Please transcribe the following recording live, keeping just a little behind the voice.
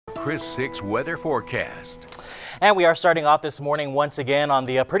Chris 6 weather forecast. And we are starting off this morning once again on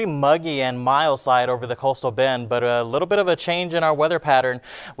the pretty muggy and mild side over the coastal bend, but a little bit of a change in our weather pattern.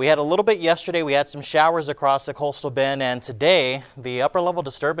 We had a little bit yesterday. We had some showers across the coastal bend, and today the upper level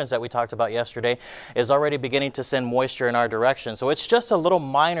disturbance that we talked about yesterday is already beginning to send moisture in our direction. So it's just a little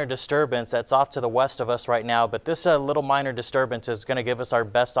minor disturbance that's off to the west of us right now, but this little minor disturbance is going to give us our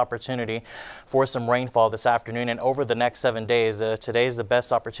best opportunity for some rainfall this afternoon and over the next 7 days. Today is the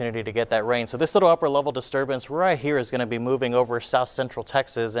best opportunity to get that rain. So this little upper level disturbance right here is going to be moving over south central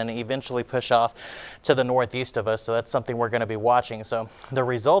Texas and eventually push off to the northeast of us. So that's something we're going to be watching. So the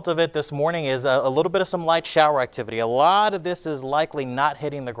result of it this morning is a little bit of some light shower activity. A lot of this is likely not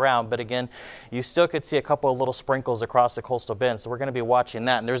hitting the ground, but again, you still could see a couple of little sprinkles across the coastal bend. So we're going to be watching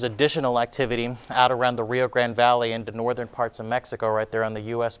that. And there's additional activity out around the Rio Grande Valley into northern parts of Mexico right there on the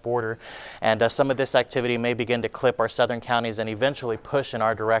U.S. border. And some of this activity may begin to clip our southern counties and eventually push in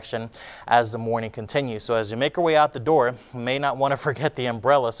our direction as the morning continues. So as you make your way out the door, you may not want to forget the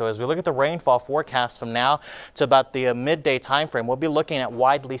umbrella. So as we look at the rainfall forecast from now to about the midday time frame, we'll be looking at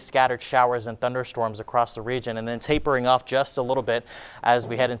widely scattered showers and thunderstorms across the region and then tapering off just a little bit as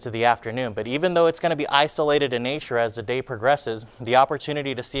we head into the afternoon. But even though it's going to be isolated in nature as the day progresses, the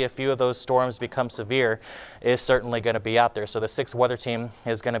opportunity to see a few of those storms become severe is certainly going to be out there. So the 6th weather team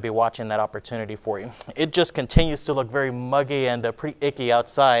is going to be watching that opportunity for you. It just continues to look very muggy and pretty icky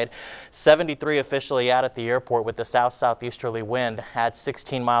outside. 73 officially out at the airport with the south-southeasterly wind at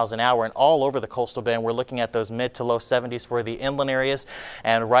 16 miles an hour, and all over the coastal bend we're looking at those mid to low 70s for the inland areas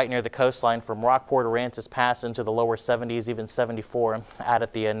and right near the coastline from Rockport, Aransas Pass into the lower 70s, even 74 out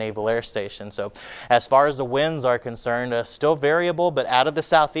at the Naval Air Station. So as far as the winds are concerned, still variable, but out of the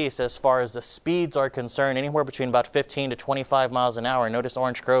southeast. As far as the speeds are concerned, anywhere between about 15 to 25 miles an hour. Notice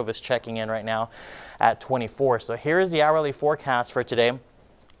Orange Grove is checking in right now at 24. So here is the hourly forecast for today.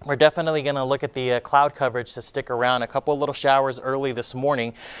 We're definitely going to look at the cloud coverage to stick around. A couple of little showers early this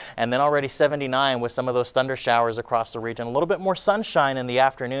morning, and then already 79 with some of those thunder showers across the region. A little bit more sunshine in the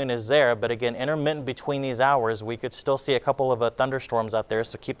afternoon is there, but again, intermittent between these hours, we could still see a couple of thunderstorms out there,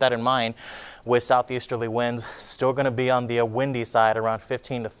 so keep that in mind with southeasterly winds. Still going to be on the windy side around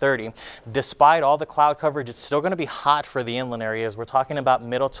 15 to 30. Despite all the cloud coverage, it's still going to be hot for the inland areas. We're talking about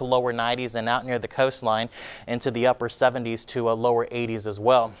middle to lower 90s and out near the coastline into the upper 70s to lower 80s as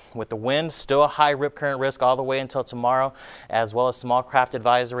well. With the wind, still a high rip current risk all the way until tomorrow, as well as small craft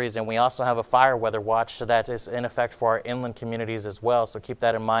advisories, and we also have a fire weather watch that is in effect for our inland communities as well, so keep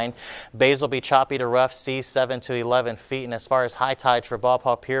that in mind. Bays will be choppy to rough, seas 7 to 11 feet, and as far as high tides for Bald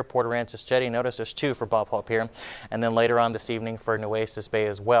Paw Pier, Port Aransas Jetty, notice there's 2 for Bald Paw Pier, and then later on this evening for Nueces Bay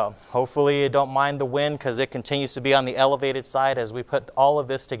as well. Hopefully you don't mind the wind because it continues to be on the elevated side as we put all of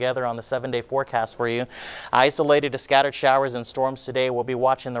this together on the 7-day forecast for you. Isolated to scattered showers and storms today. We'll be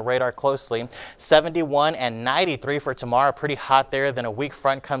watching the radar closely. 71 and 93 for tomorrow. Pretty hot there. Then a weak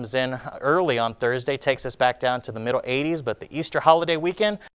front comes in early on Thursday, takes us back down to the middle 80s, but the Easter holiday weekend